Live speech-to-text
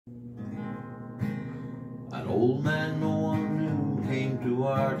An old man no one knew came to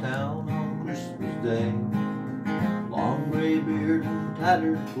our town on Christmas Day. Long gray beard and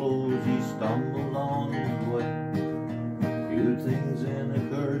tattered clothes, he stumbled on his way. Few things in a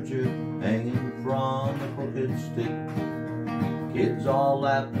kerchief hanging from a crooked stick. Kids all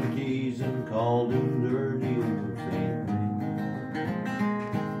laughed and teased and called him dirty old Saint Nick.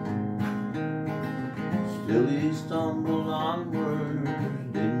 Still he stumbled onward,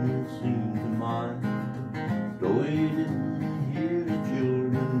 didn't seem to mind, though he didn't hear the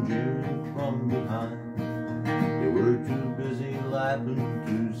children jeering from behind. They were too busy laughing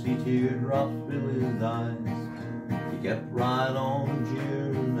to see teardrops fill his eyes. He kept right on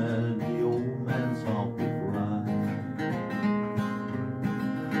jeering as the old man softly cried.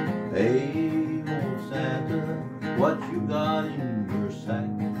 Hey, old Santa, what you got in your sack?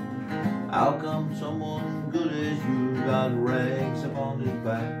 How come someone good as you got rags upon his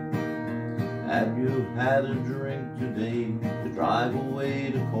back? Have you had a drink today to drive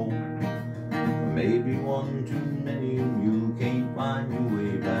away the cold? Or maybe one too many and you can't find your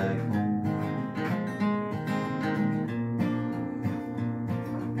way back home?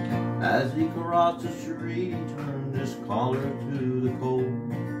 As he crossed the street, he turned his collar to the cold.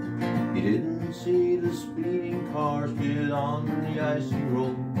 He didn't see the speeding cars get on the icy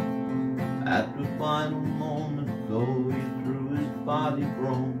road. At the final moment, though, he threw his body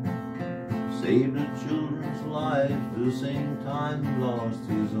prone, saved the children's lives the same time he lost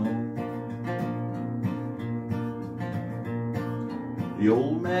his own. The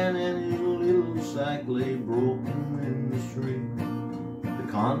old man and his little sack lay broken in the street.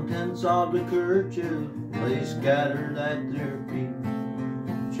 The contents of the kerchief lay scattered at their feet.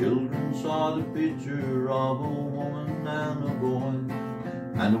 Children saw the picture of a woman and a boy,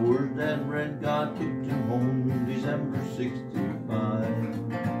 and the word that read, God took him home in December '65.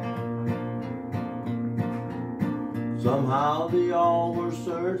 Somehow they all were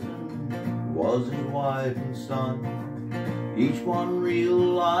certain it was his wife and son. Each one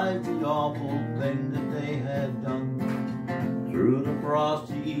realized the awful thing that they had done. Through the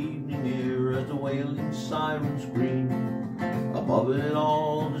frosty evening air as the wailing siren screamed, above it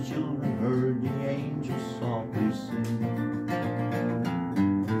all the children heard the angels softly sing.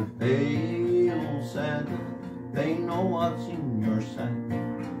 Hey, old Santa, they know what's in your sack.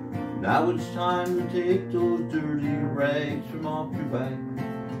 Now it's time to take those dirty rags from off your back.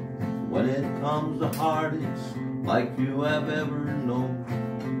 When it comes to heartaches like you have ever known,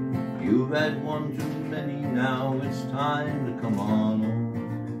 you've had one too many, now it's time to come on home.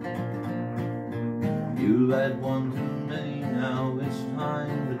 You've had one too many, now it's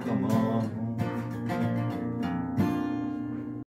time to come on home.